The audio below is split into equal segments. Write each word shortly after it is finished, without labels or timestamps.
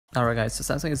Alright guys, so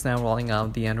Samsung is now rolling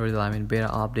out the Android 11 beta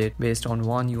update based on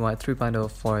One UI 3.0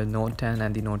 for Note 10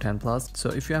 and the Note 10 Plus. So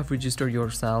if you have registered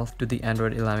yourself to the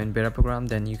Android 11 beta program,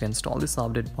 then you can install this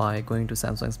update by going to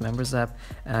Samsung's members app.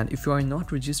 And if you are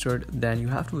not registered, then you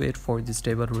have to wait for the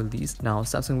stable release. Now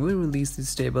Samsung will release the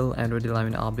stable Android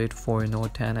 11 update for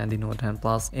Note 10 and the Note 10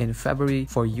 Plus in February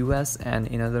for US, and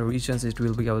in other regions it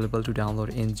will be available to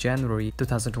download in January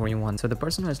 2021. So the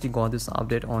person who actually got this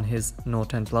update on his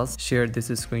Note 10 Plus shared this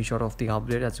screenshot of the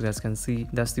update. As you guys can see,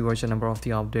 that's the version number of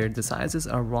the update. The size is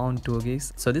around 2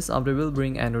 gigs. So this update will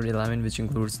bring Android 11, which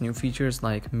includes new features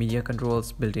like media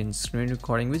controls, built-in screen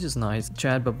recording, which is nice,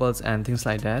 chat bubbles and things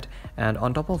like that. And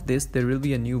on top of this, there will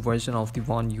be a new version of the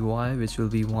One UI, which will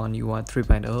be One UI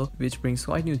 3.0, which brings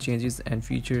quite new changes and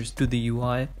features to the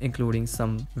UI, including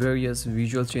some various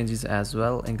visual changes as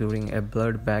well, including a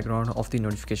blurred background of the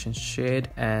notification shade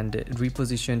and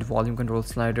repositioned volume control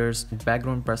sliders,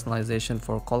 background personalization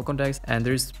for call contacts, and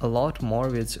there's a lot more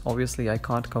which obviously I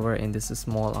can't cover in this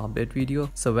small update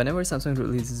video. So whenever Samsung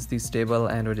releases the stable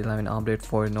Android 11 update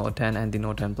for Note 10 and the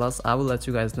Note 10 Plus, I will let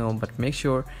you guys know, but make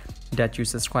sure that you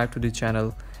subscribe to the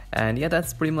channel. And yeah,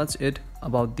 that's pretty much it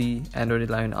about the Android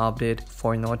 11 update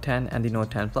for Note 10 and the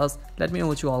Note 10 Plus. Let me know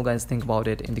what you all guys think about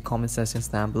it in the comment sections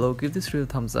down below. Give this video a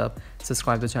thumbs up,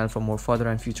 subscribe to the channel for more further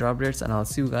and future updates, and I'll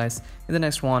see you guys in the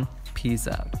next one. Peace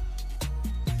out.